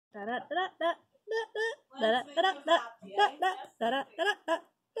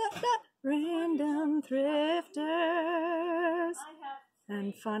Random Thrifters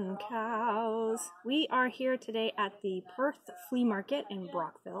and fun cows. We are here today at the Perth Flea Market in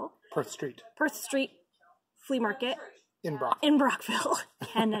Brockville. Perth Street Flea Market in Brockville. In Brockville,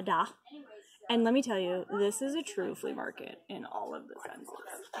 Canada. And let me tell you, this is a true flea market in all of the senses.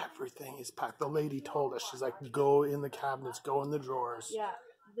 Everything is packed. The lady told us, she's like, go in the cabinets, go in the drawers. Yeah.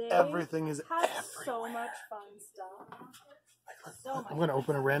 Everything is everywhere. So much fun stuff. I'm going to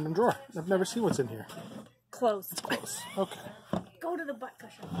open a random drawer. I've never seen what's in here. Closed. It's closed. Okay. Go to the butt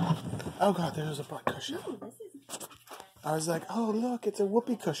cushion. Oh, God, there's a butt cushion. Ooh, this is... I was like, oh, look, it's a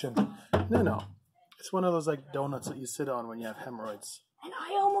whoopee cushion. No. It's one of those, like, donuts that you sit on when you have hemorrhoids. And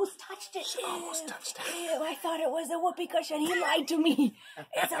I almost touched it. She almost touched it. Ew, I thought it was a whoopee cushion. He lied to me.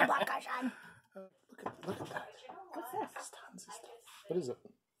 It's a butt cushion. Look at that. What's this? There's tons of stuff. What is it?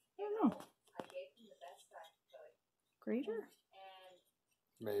 I don't know. Grater?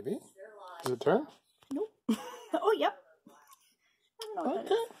 Maybe. Does it turn? Nope. Oh, yep. I don't know what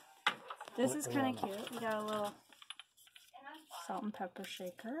that is. This is kind of cute. We got a little salt and pepper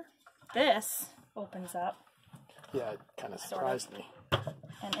shaker. This opens up. Yeah, it kind of surprised me.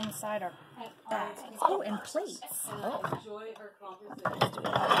 And inside are bags. Oh, and plates. Oh.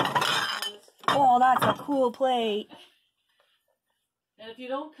 Oh, that's a cool plate. And if you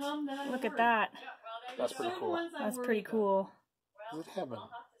don't come, then look at that. That's pretty cool. That's pretty cool. Is it heaven?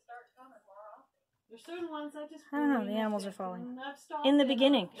 There's certain ones I just... I don't know. The animals are falling. In the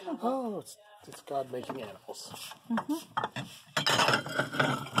beginning. Oh, it's God making animals.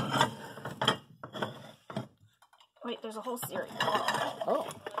 Wait, there's a whole series. Oh.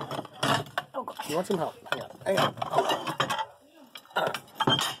 Oh, God. You want some help? Hang on. Oh.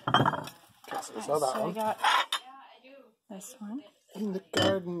 Okay, so we saw that So one. we got this one. In the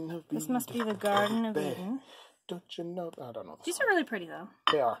Garden of Eden. This must be the Garden of Eden. Don't you know? I don't know. These are really pretty, though.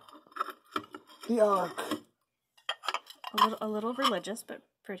 They are. The Ark. A little religious, but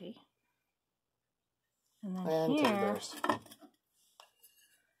pretty. And then here, bears.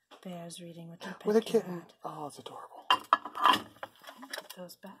 Bears reading with their pet With a cat. kitten. Oh, it's adorable. Put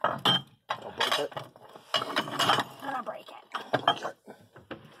those back. Don't break it. I'm gonna break it. Break it.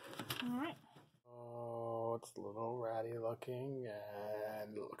 Alright. Oh, it's a little ratty looking,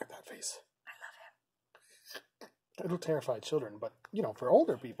 and look at that face. I love him. It'll terrify children, but, you know, for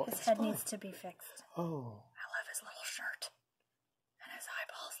older people, His it's head fine. needs to be fixed. Oh. I love his little shirt. And his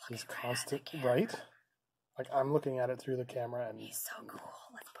eyeballs looking He's right constant, at the camera. right? Like, I'm looking at it through the camera, and He's so cool.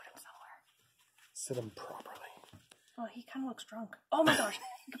 Let's put him somewhere. sit him properly. Oh, he kind of looks drunk. Oh my gosh.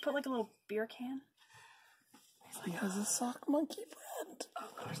 You could put like a little beer can. He has a sock monkey friend.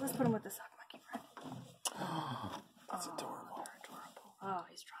 Oh gosh, let's put him with the sock monkey friend. Oh, that's adorable. They're adorable. Oh,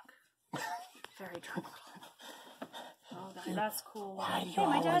 he's drunk. Very drunk. Oh, God, that's cool. Hey,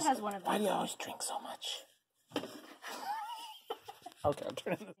 my dad has one of these. Why do you always drink so much? Okay, I'm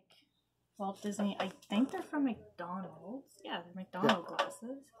turning this. Walt Disney, I think they're from McDonald's. Yeah, they're McDonald's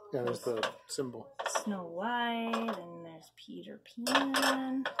glasses. Yeah, there's the symbol. Snow White, and there's Peter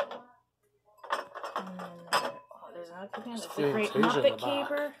Pan. And then there's another Peter Pan. There's the Great Muppet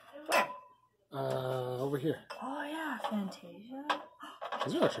Caper. Where? Over here. Oh, yeah, Fantasia.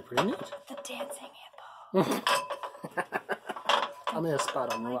 These are actually pretty neat. The dancing hippo. I may have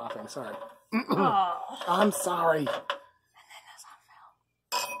spat on you laughing, sorry. Oh. I'm sorry. And then that's on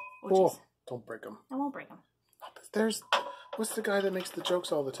film. Oh, don't break them. I won't break them. There's, what's the guy that makes the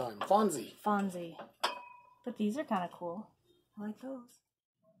jokes all the time? Fonzie. Fonzie. But these are kind of cool. I like those.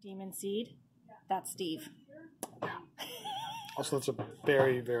 Demon Seed. That's Steve. Also, that's a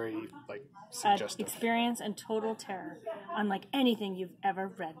very, very, like, suggestive. Experience and total terror, unlike anything you've ever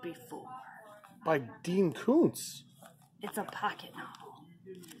read before. By Dean Koontz. It's a pocket novel.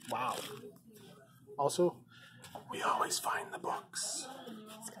 Wow. Also, we always find the books.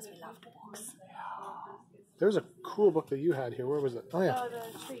 It's because we love books. There's a cool book that you had here. Where was it? Oh, yeah. Oh,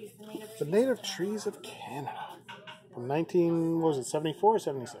 the trees. The Native Trees of Canada. From 74 or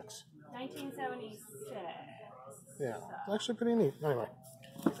 76? 1976. Yeah. It's actually pretty neat. Anyway,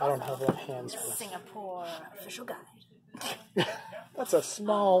 I don't have enough hands for this. Singapore official guide. That's a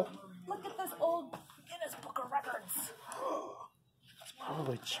small... Look at this old Guinness Book of Records. It's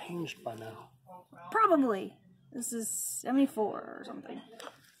probably changed by now. Probably. This is 74 or something.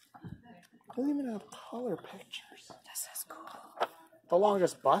 It doesn't even have color pictures. This is cool. The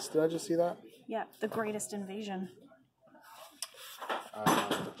Longest Bus, did I just see that? Yeah, The Greatest Invasion.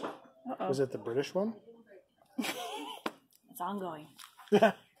 Was it the British one? It's ongoing.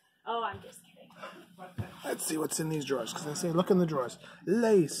 Oh, I'm just kidding. Let's see what's in these drawers, because they say look in the drawers.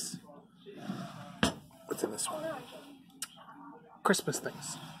 Lace. What's in this one? Christmas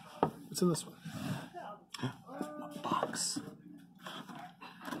things. What's in this one? A box.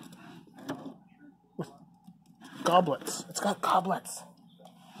 With goblets. It's got goblets.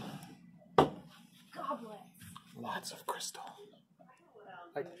 Lots of crystal.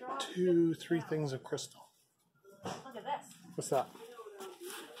 Like 2-3 things of crystal. Look at this. What's that?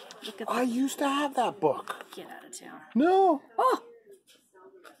 Look at I used to have that book. Get out of town. No. Oh!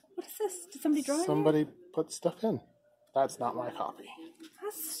 What is this? Did somebody draw it? Somebody put stuff in. That's not my copy.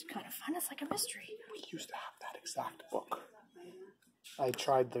 That's kind of fun. It's like a mystery. We used to have that exact book. I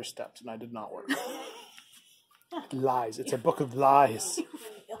tried their steps and I did not work. Lies. It's a book of lies. It's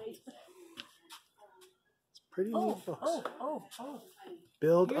pretty neat books. Oh.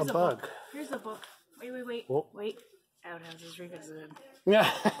 Build Here's a bug. Book. Here's a book. Wait. Whoa. Wait. Outhouses Revisited.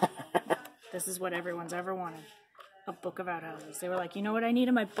 Yeah. This is what everyone's ever wanted. A book of outhouses. They were like, you know what I need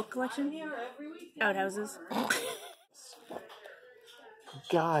in my book collection? Outhouses.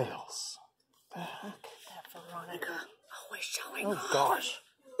 Giles. Look at that Veronica. Always showing Oh off. gosh.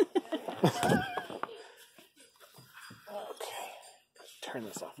 Okay. Turn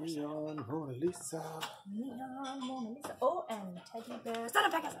this off. Neon Mona Lisa. Neon Mona Lisa. Oh, and teddy bears. Son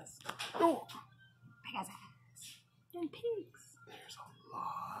of Pegasus. Oh. Pegasus. And pigs. There's a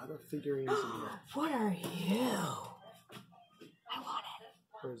lot of figurines in here. What are you? I want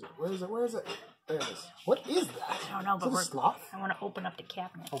it. Where is it? There it is. What is that? I don't know, but is it a sloth? I want to open up the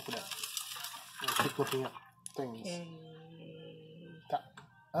cabinet. Open it. I'll keep looking at things. Okay.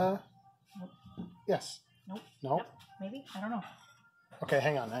 That, yes. Nope. No? Yep. Maybe? I don't know. Okay,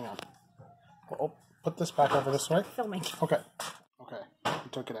 hang on. Oh, put this back over this way. Filming. Okay. I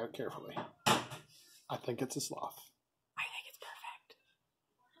took it out carefully. I think it's a sloth. I think it's perfect.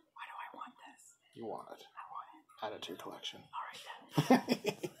 Why do I want this? You want it. I want it. Add it to your collection. All right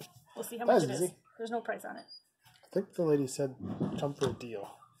then. We'll see how much it is. There's no price on it. I think the lady said come for a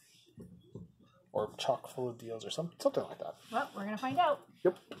deal. Or chock full of deals or something like that. Well, we're going to find out.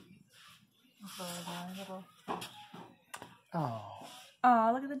 Yep. Oh.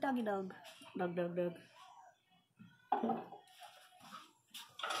 Oh, look at the doggy dog. Dog. Oh,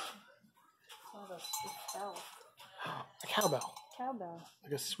 the bell. A cowbell. Cowbell.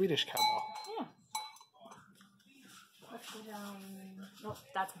 Like a Swedish cowbell. Yeah. Let's go down. Nope,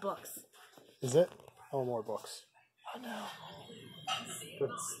 that's books. Is it? Oh, more books. Oh no.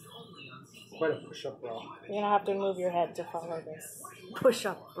 That's quite a push-up bra. You're going to have to move your head to follow this.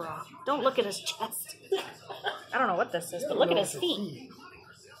 Push-up bra. Don't look at his chest. I don't know what this is, but look at his feet.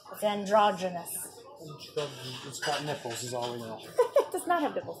 It's androgynous. It's got nipples is all we know. It does not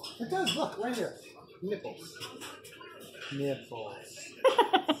have nipples. It does, look, right here. Nipples. Nipples.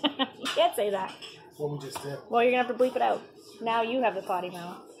 You can't say that. What we just did. Well, you're going to have to bleep it out. Now you have the potty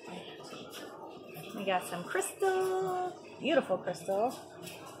mouth. We got some crystal. Beautiful crystal.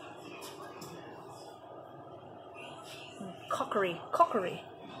 Crockery. Crockery.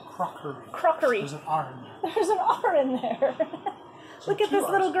 Crockery. There's an R in there. There's an R in there. Look at this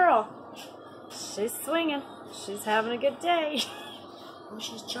little girl. She's swinging. She's having a good day. Oh,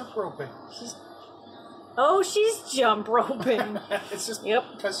 she's jump roping. She's jump roping. It's just Yep.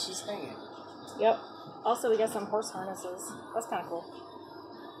 because she's hanging. Yep. Also, we got some horse harnesses. That's kind of cool.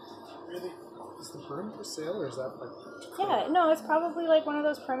 Really? Is the broom for sale or is that like... Yeah, no, it's probably like one of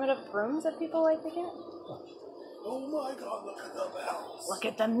those primitive brooms that people like to get. Oh my god, look at the bells. Look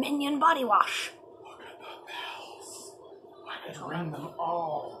at the Minion body wash. Look at the bells. I could ring them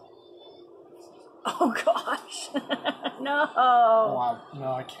all. Oh gosh. No. Oh,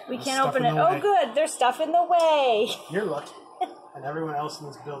 no, I can't. We There's can't stuff open in it. the Oh way. good, there's stuff in the way. You're lucky. And everyone else in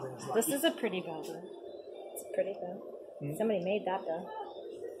this building is lucky. This is a pretty building. It's pretty good. Somebody made that though.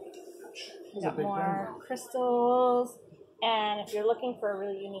 We got more crystals. And if you're looking for a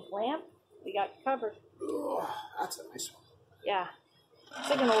really unique lamp, we got you covered. Ugh, that's a nice one. Yeah. It's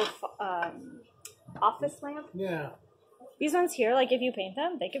like an old office lamp. Yeah. These ones here, like if you paint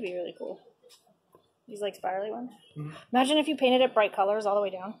them, they could be really cool. These like spirally ones. Imagine if you painted it bright colors all the way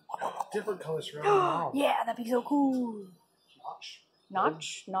down. Different colors around the wall. Yeah, that'd be so cool.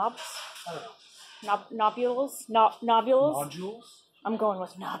 Notch? Knobs? I don't know. Nobules? Nobules? Nodules? I'm going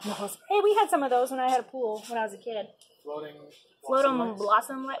with nobules. Hey, we had some of those when I had a pool when I was a kid. Floating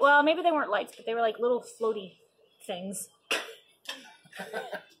Blossom light. Well, maybe they weren't lights, but they were like little floaty things.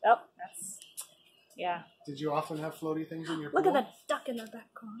 Oh, that's... Yeah. Did you often have floaty things in your Look pool? at the duck in the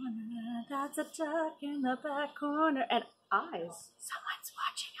back corner. That's a duck in the back corner. And eyes. Someone's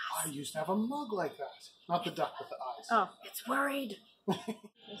watching us. I used to have a mug like that. Not the duck with the eyes. Oh, it's worried.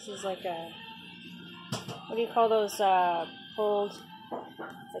 This is like a What do you call those old? It's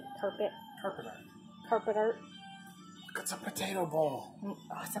like carpet. Carpet art. Carpet art. Look, it's a potato bowl. Oh,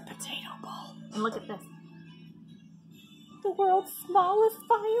 it's a potato bowl. And look at this. The world's smallest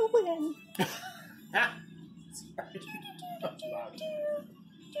violin. Sorry. That's loud.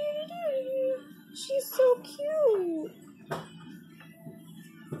 She's so cute.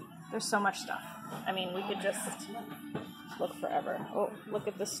 There's so much stuff. I mean, we could just look forever. Oh, look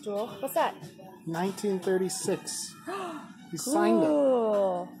at this stool. What's that? 1936. He signed it.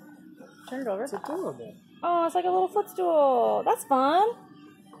 Cool. Turn it over. It's adorable. Oh, it's like a little footstool. That's fun. I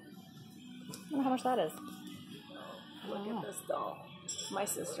wonder how much that is. Look at this doll. My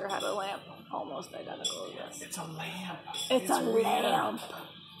sister had a lamp almost identical to this. It's a lamp. It's a lamp.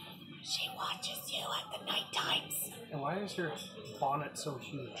 She watches you at the night times. And why is your bonnet so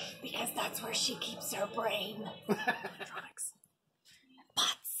huge? Because that's where she keeps her brain. Electronics.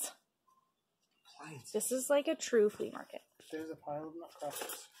 Pots. Appliances. This is like a true flea market. There's a pile of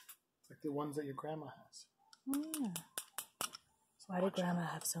nutcrackers. Like the ones that your grandma has. Yeah. Why did Grandma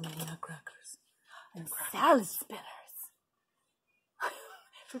have so many nutcrackers? And salad spinners.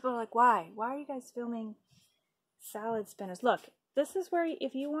 People are like, why? Why are you guys filming salad spinners? Look, this is where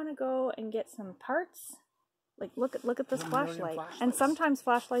if you want to go and get some parts, like look at this flashlight. And sometimes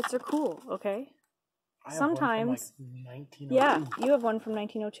flashlights are cool, okay? I have sometimes one from like 1902. Yeah, you have one from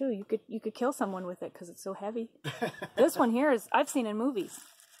 1902. You could kill someone with it because it's so heavy. This one here is I've seen in movies.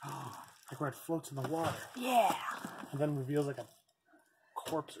 Like where it floats in the water. Yeah. And then reveals like a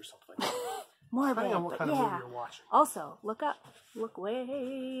corpse or something. Morbid, Depending on what kind of yeah. movie you're watching. Also, look up. Look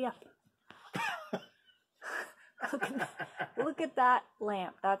way up. Look at that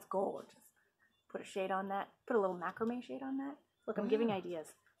lamp. That's gorgeous. Put a shade on that. Put a little macrame shade on that. Look, I'm giving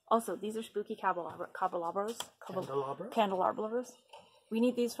ideas. Also, these are spooky candelabras. Candelabras. We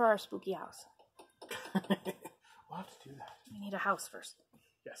need these for our spooky house. We'll have to do that. We need a house first.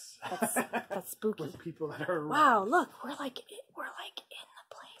 Yes. That's spooky. With people that are around. Wow, look, we're like in the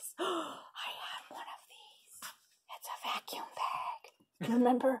place. I had one of these. It's a vacuum bag.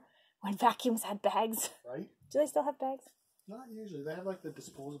 Remember when vacuums had bags? Right? Do they still have bags? Not usually. They have like the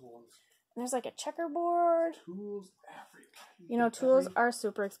disposable ones. And there's like a checkerboard. Tools, everything. You know, tools are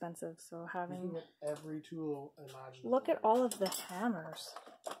super expensive, so having... You can get every tool imaginable. Look at all of the hammers.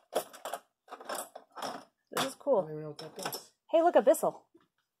 This is I cool. don't even know what that does. Hey, look, a Bissell.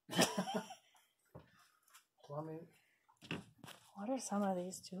 Plumbing. What are some of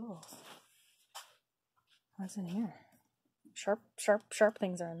these tools? What's in here? Sharp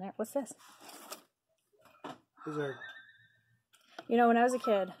things are in there. What's this? These are... You know, when I was a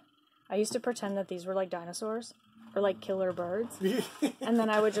kid, I used to pretend that these were like dinosaurs or like killer birds. And then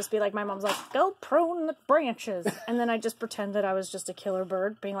I would just be like, my mom's like, go prune the branches. And then I'd just pretend that I was just a killer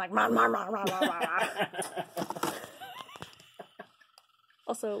bird being like, rah, rah, rah, rah, rah, rah.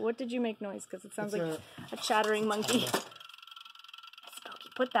 Also, what did you make noise? Because it sounds like a chattering monkey. Spooky.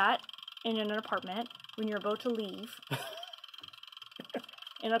 Put that in an apartment when you're about to leave.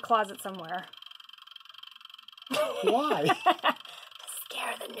 In a closet somewhere. Why?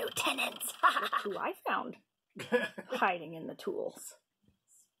 Scare the new tenants. Look who I found hiding in the tools.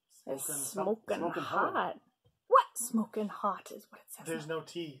 It's smoking hot. What? Smoking hot is what it says. There's no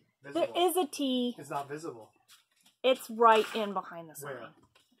T visible. There is a T. It's not visible. It's right in behind the sign. Where?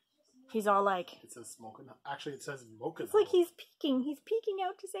 He's all like... It says smoking. Actually, it says smoking. It's like he's peeking. He's peeking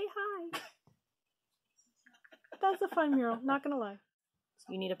out to say hi. That's a fun mural. Not gonna lie.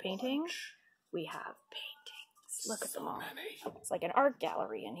 You need a painting? We have paintings. Look at them all. Many. It's like an art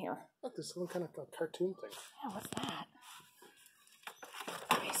gallery in here. Look, there's some kind of a cartoon thing. Yeah, what's that?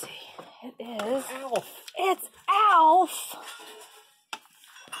 Let me see. It is... Alf. It's Alf!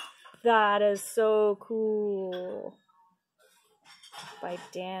 That is so cool. By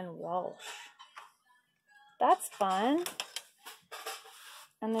Dan Walsh. That's fun.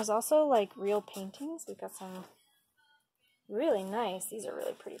 And there's also like real paintings. We've got some really nice. These are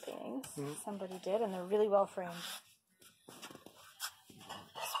really pretty paintings. Somebody did, and they're really well framed.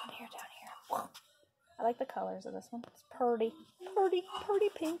 This one here, down here. I like the colors of this one. It's pretty, pretty, pretty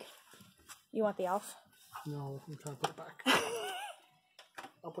pink. You want the Alf? No, I'm trying to put it back.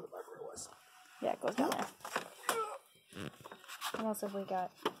 I'll put it back where it was. Yeah, it goes down there. What else have we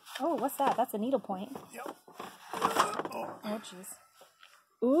got? Oh, what's that? That's a needlepoint. Yep. Oh, jeez.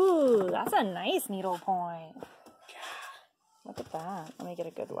 Ooh, that's a nice needlepoint. Look at that. Let me get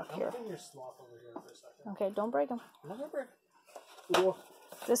a good look here. Your sloth over here for a second. Okay, don't break them. I'm not gonna break it. Cool.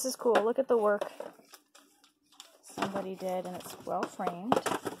 This is cool. Look at the work somebody did, and it's well framed.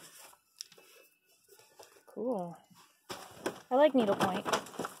 Cool. I like needlepoint.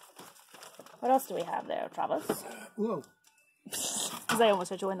 What else do we have there, Travis? Whoa. Because I almost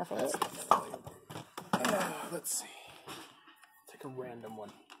hit you in the face. Let's see. Take a random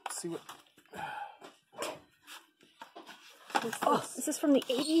one. Let's see what. This is from the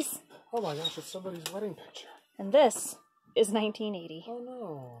 80s. Oh my gosh, it's somebody's wedding picture. And this is 1980. Oh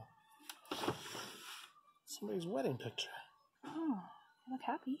no. Somebody's wedding picture. Oh, you look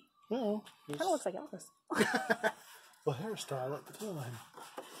happy. No. Kind of looks like Elvis. Well, hairstyle at the time.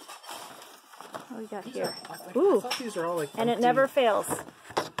 What do we got here? I Ooh. thought these are all like And it empty. never fails.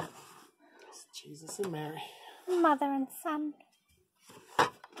 Jesus and Mary. Mother and son.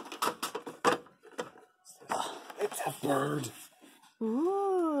 It's a bird.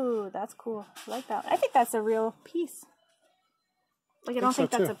 Ooh, that's cool. I like that. I think that's a real piece. Like, I don't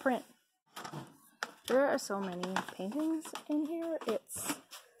think that's a print. There are so many paintings in here. It's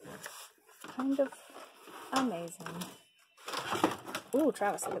kind of amazing. Ooh,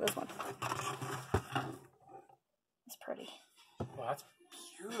 Travis, look at this one. It's pretty. Well, that's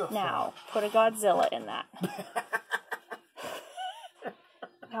beautiful. Now, put a Godzilla in that.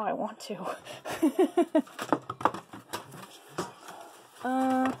 Now I want to.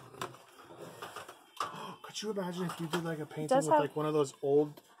 Could you imagine if you did like a painting Does with have- like one of those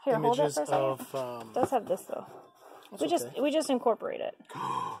old Here, hold it images for a second. of It does have this though. okay. We just incorporate it.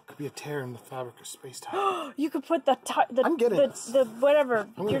 could be a tear in the fabric of space time. You could put the I'm getting this. the whatever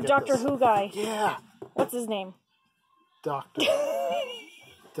I'm gonna your get Doctor this. Who guy. Yeah. What's his name? Doctor.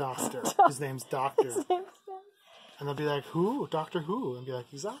 Doctor. His name's Doctor. And they'll be like, who? Doctor Who? And be like,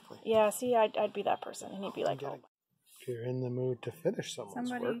 exactly. Yeah, see, I'd be that person, and he'd be like, oh. If you're in the mood to finish someone's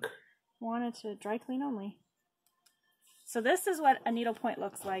Somebody work. wanted to dry clean only. So this is what a needlepoint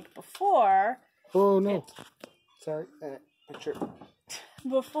looks like before. Oh, no. Sorry. Picture.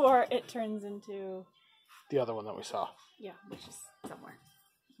 Before it turns into. The other one that we saw. Yeah, which is somewhere.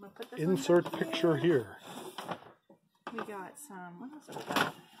 I'm gonna put this Insert picture here. We got some. What else have we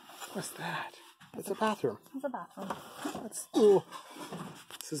got? What's that? It's a bathroom. It's a bathroom. That's ooh.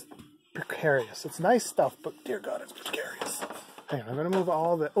 This is precarious. It's nice stuff, but dear God, it's precarious. Hang on, I'm gonna move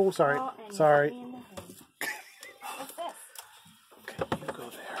all the. Oh, sorry, Oh, and sorry. in the head. What's this? Okay, you go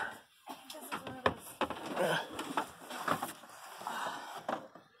there. This is one of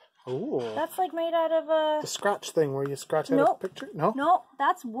those. Ooh. That's like made out of a. The scratch thing where you scratch out Nope. a picture. No. No,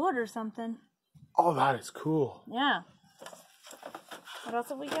 that's wood or something. Oh, that is cool. Yeah. What else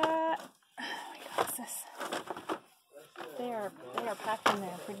have we got? Oh my God, what's this? They are packed in there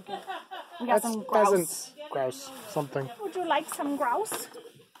pretty good. We got some grouse. Pheasants. Grouse. Something. Would you like some grouse?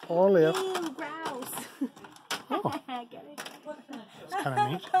 Only if. Ew, grouse. Oh. Get it? It's kind of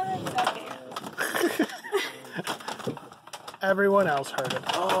neat. It's okay. Everyone else heard it.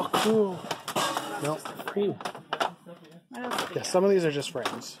 Oh, cool. No. Cool. What else have we Yeah, got? some of these are just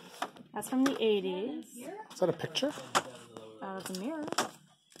frames. That's from the 80s. Is that a picture? That's a mirror.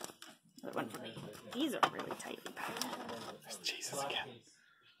 That one for me. These are really tightly packed. There's Jesus again.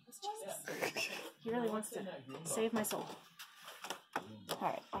 He really wants to save my soul.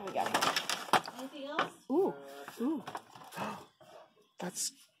 Alright, what do we got here? Anything else? Ooh. Ooh.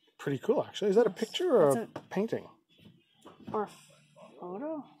 That's pretty cool, actually. Is that a picture or a That's painting? Or a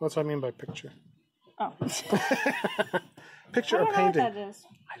photo? What's what I mean by picture? Oh. Picture I or don't know what painting? that is.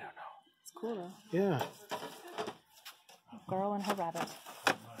 I don't know. It's cool though. Yeah. A girl and her rabbit.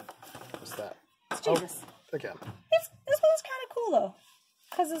 What's that? It's Jesus. Again. This one's kind of cool though.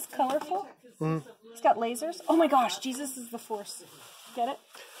 Because it's colorful. It's got lasers. Oh my gosh, Jesus is the force. Get it?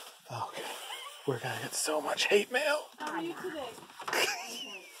 Okay. We're gonna get so much hate mail. How are you today?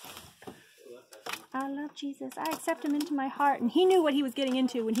 I love Jesus. I accept him into my heart. And he knew what he was getting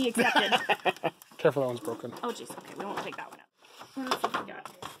into when he accepted. Careful, that one's broken. Oh jeez, okay, we won't take that one out. What else have we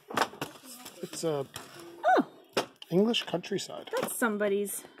got? It's a Oh, English countryside. that's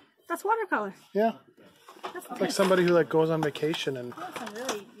somebody's. That's watercolor. Yeah. That's Like nice. somebody who like goes on vacation and That's some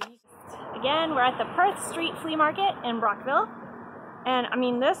really unique. Again, we're at the Perth Street Flea Market in Brockville. And I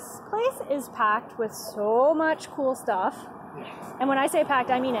mean, this place is packed with so much cool stuff. And when I say packed,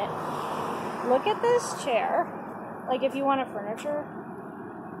 I mean it. Look at this chair. Like if you want a furniture.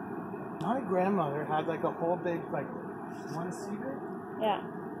 my grandmother had like a whole big like one seater Yeah.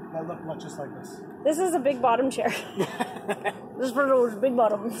 that looked much just like this. This is a big bottom chair. This is for those big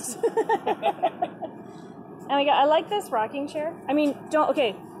bottoms. And I like this rocking chair. I mean,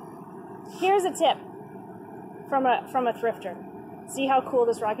 okay. Here's a tip from a thrifter. See how cool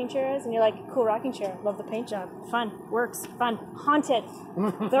this rocking chair is? And you're like, cool rocking chair. Love the paint job. Fun. Works. Fun. Haunted.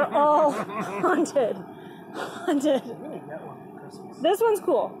 They're all haunted. Haunted. I'm gonna get one for Christmas. This one's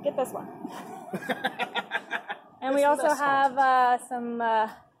cool. Get this one. And we also have some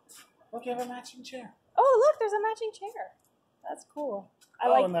Look, you have a matching chair. Oh, look, there's a matching chair. That's cool.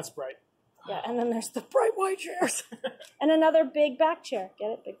 And that's bright. Yeah, and then there's the bright white chairs. And another big back chair.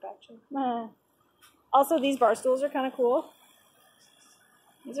 Get it? Big back chair. Also, these bar stools are kind of cool.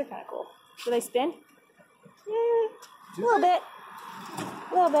 These are kind of cool. Do they spin? Yeah, a little bit.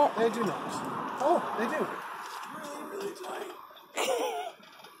 A little bit. They do not. Oh, they do. Really, really tight.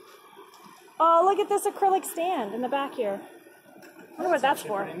 Oh, look at this acrylic stand in the back here. I wonder what that's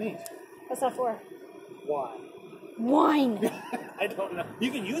for. Pretty neat. What's that for? Wine. Wine. I don't know.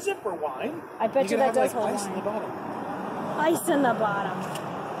 You can use it for wine. I bet you that does hold ice wine. in the bottom. Ice in the bottom.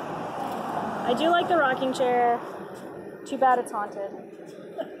 I do like the rocking chair. Too bad it's haunted.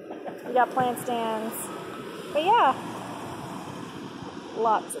 We got plant stands. But yeah.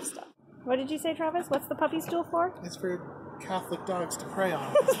 Lots of stuff. What did you say, Travis? What's the puppy stool for? It's for Catholic dogs to pray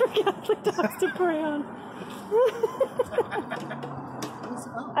on. It's for Catholic dogs to pray on.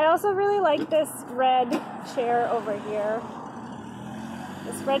 I also really like this red chair over here.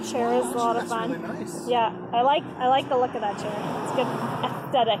 This red chair is a lot of fun. That's really nice. Yeah, I like the look of that chair. It's good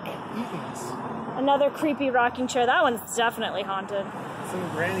aesthetic. Evenings. Another creepy rocking chair. That one's definitely haunted. Some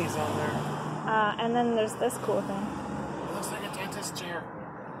grannies on there. And then there's this cool thing. It looks like a dentist chair.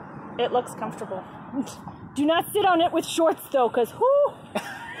 It looks comfortable. Do not sit on it with shorts though, because whoo!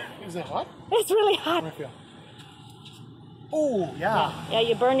 Is it hot? It's really hot. Oh, yeah. Yeah,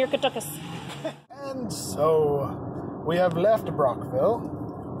 you burn your katukas. And so we have left Brockville,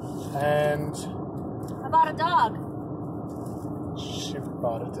 and I bought a dog. she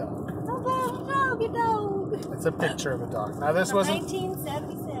bought a dog. I bought a dog. It's a picture of a dog. Now this From wasn't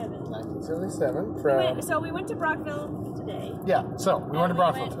 1977. 1977. From So we went to Brockville today. yeah. So we went to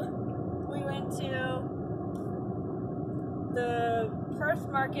Brockville today. We went to the Perth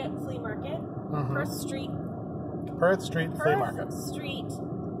Market Flea Market. Perth Street Flea Market. Perth Street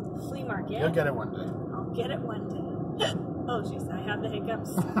Flea Market. You'll get it one day. I'll get it one day. Oh, jeez, I have the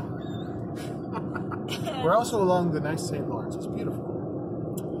hiccups. We're also along the nice St. Lawrence. It's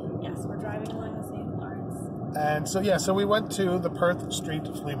beautiful. Yes, we're driving along the St. Lawrence. And so yeah, so we went to the Perth Street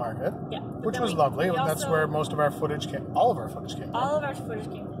Flea Market, which was lovely. That's where most of our footage came. All of our footage came. All of our footage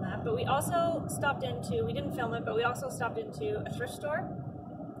came from that. But we also stopped into. We didn't film it, but we also stopped into a thrift store.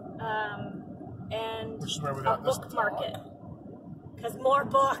 And which is where we got a this book dog. market. Because more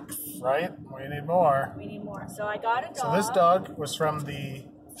books. Right? We need more. We need more. So I got a dog. So this dog was from the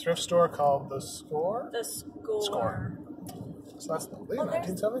thrift store called The Score. The Score. So that's lovely.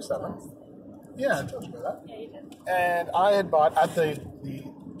 1977. Yeah, I told you about that. Yeah, you did. And I had bought at the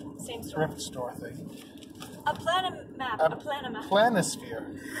Same store. thrift store thing A planamap.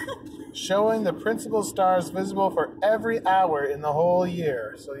 planisphere showing the principal stars visible for every hour in the whole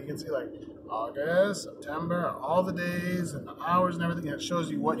year. So you can see like August, September, all the days and the hours and everything. It shows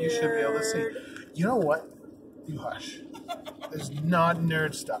you what you should be able to see. You know what? You hush. There's not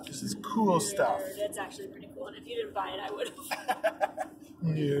nerd stuff. This is cool stuff. It's actually pretty cool. And if you didn't buy it, I would have.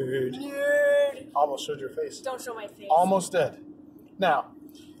 Nerd. Almost showed your face. Don't show my face. Almost did. Now,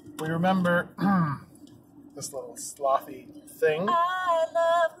 we remember this little slothy thing. I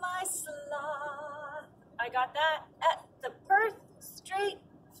love my sloth. I got that at the Perth Street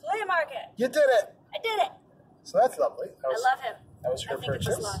Flea Market. You did it. I did it. So that's lovely. I love him. That was her purchase.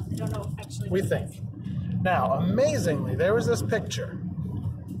 It's a sloth. I don't know actually. We think. Now, amazingly, there was this picture.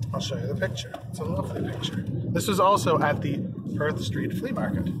 I'll show you the picture. It's a lovely picture. This was also at the Perth Street Flea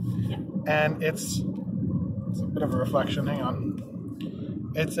Market. Yeah. And it's a bit of a reflection. Hang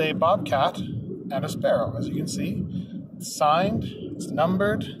on. It's a bobcat and a sparrow, as you can see. It's signed. It's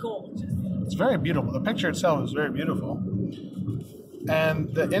numbered. Gorgeous. It's very beautiful. The picture itself is very beautiful.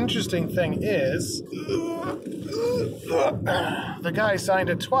 And the interesting thing is, the guy signed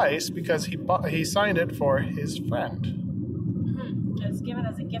it twice because he signed it for his friend. Mm-hmm. It was given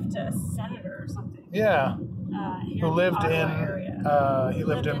as a gift to a senator or something. Yeah. Who lived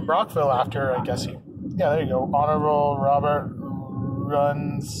in Brockville after, I guess there you go, Honorable Robert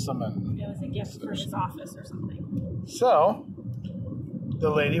Runciman. It was a gift for his office or something. So,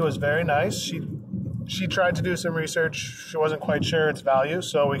 the lady was very nice. She tried to do some research. She wasn't quite sure its value,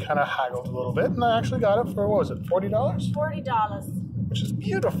 so we kind of haggled a little bit, and I actually got it for, what was it, $40? $40. Which is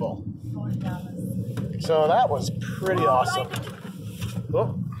beautiful. $40. So that was pretty awesome.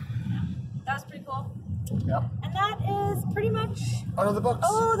 Oh. That was pretty cool. Yeah. And that is pretty much... Oh, the books.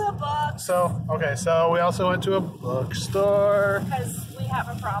 Oh, the books. So, okay, so we also went to a bookstore. Because we have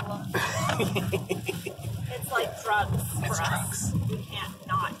a problem. It's like drugs for us. Drugs. We can't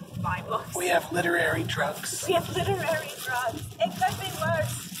not buy books. We have literary drugs. We have literary drugs. It could be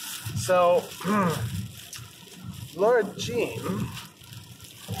worse. So, Lord Jean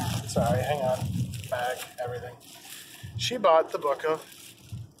Sorry, hang on. Bag, everything. She bought the book of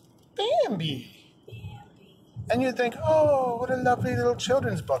Bambi. And you'd think, oh, what a lovely little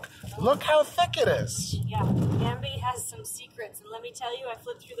children's book. Look how thick it is. Yeah, Bambi has some secrets. And let me tell you, I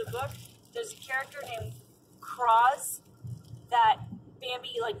flipped through the book. There's a character named Croz that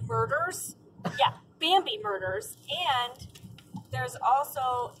Bambi, like, murders. Yeah, Bambi murders. And there's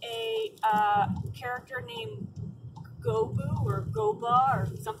also a character named Gobu or Goba or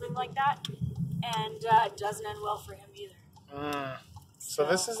something like that. And it doesn't end well for him either. So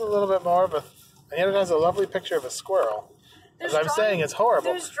this is a little bit more of a... And yet it has a lovely picture of a squirrel. As I'm saying, it's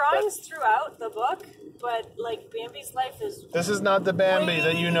horrible. There's drawings throughout the book, but like Bambi's life is... This is not the Bambi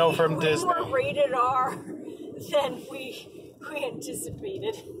that you know from Disney. More rated R than we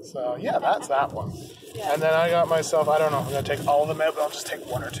anticipated. So yeah, that's that one. Yeah. And then I got myself, I don't know if I'm going to take all of them out, but I'll just take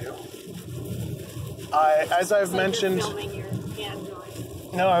one or two. As I've mentioned... You're filming your hand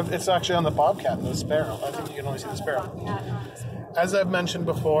drawing. No, it's actually on the bobcat and the sparrow. I think you can only see the sparrow. As I've mentioned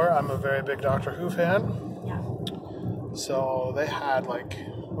before, I'm a very big Doctor Who fan. Yeah. So they had like,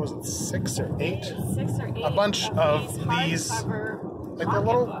 what was it, 6 or 8? 6 or 8. A bunch of these, like the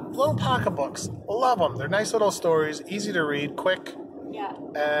little pocketbooks. Love them. They're nice little stories, easy to read, quick. Yeah.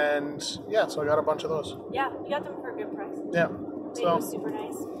 And yeah, so I got a bunch of those. Yeah, you got them for a good price. Yeah. They were super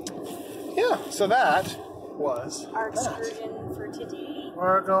nice. Yeah, so that was our excursion for today.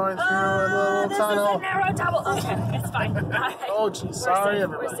 We're going through a little tunnel. This is a narrow tunnel. Okay, it's fine. All right. Oh, geez. Sorry,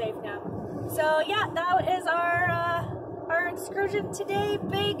 everybody. We're safe now. So yeah, that is our excursion today.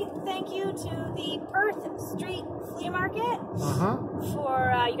 Big thank you to the Perth Street Flea Market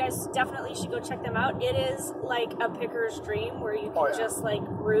for you guys. Definitely should go check them out. It is like a picker's dream where you can just like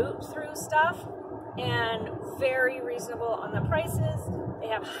root through stuff, and very reasonable on the prices. They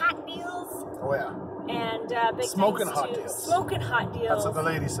have hot deals. Oh yeah. And big smoking thanks hot to deals. Smoking hot deals. That's what the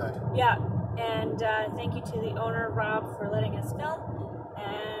lady said. Yeah. And thank you to the owner, Rob, for letting us film.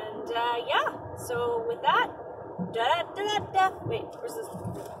 And yeah, so with that, wait, where's this?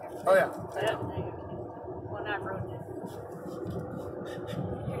 Oh yeah. Well, not wrote it.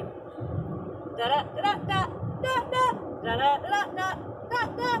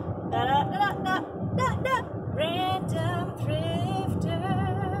 Random Thrifters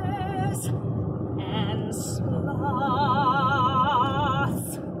and Sloths.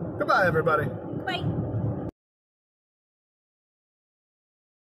 Goodbye, everybody. Bye.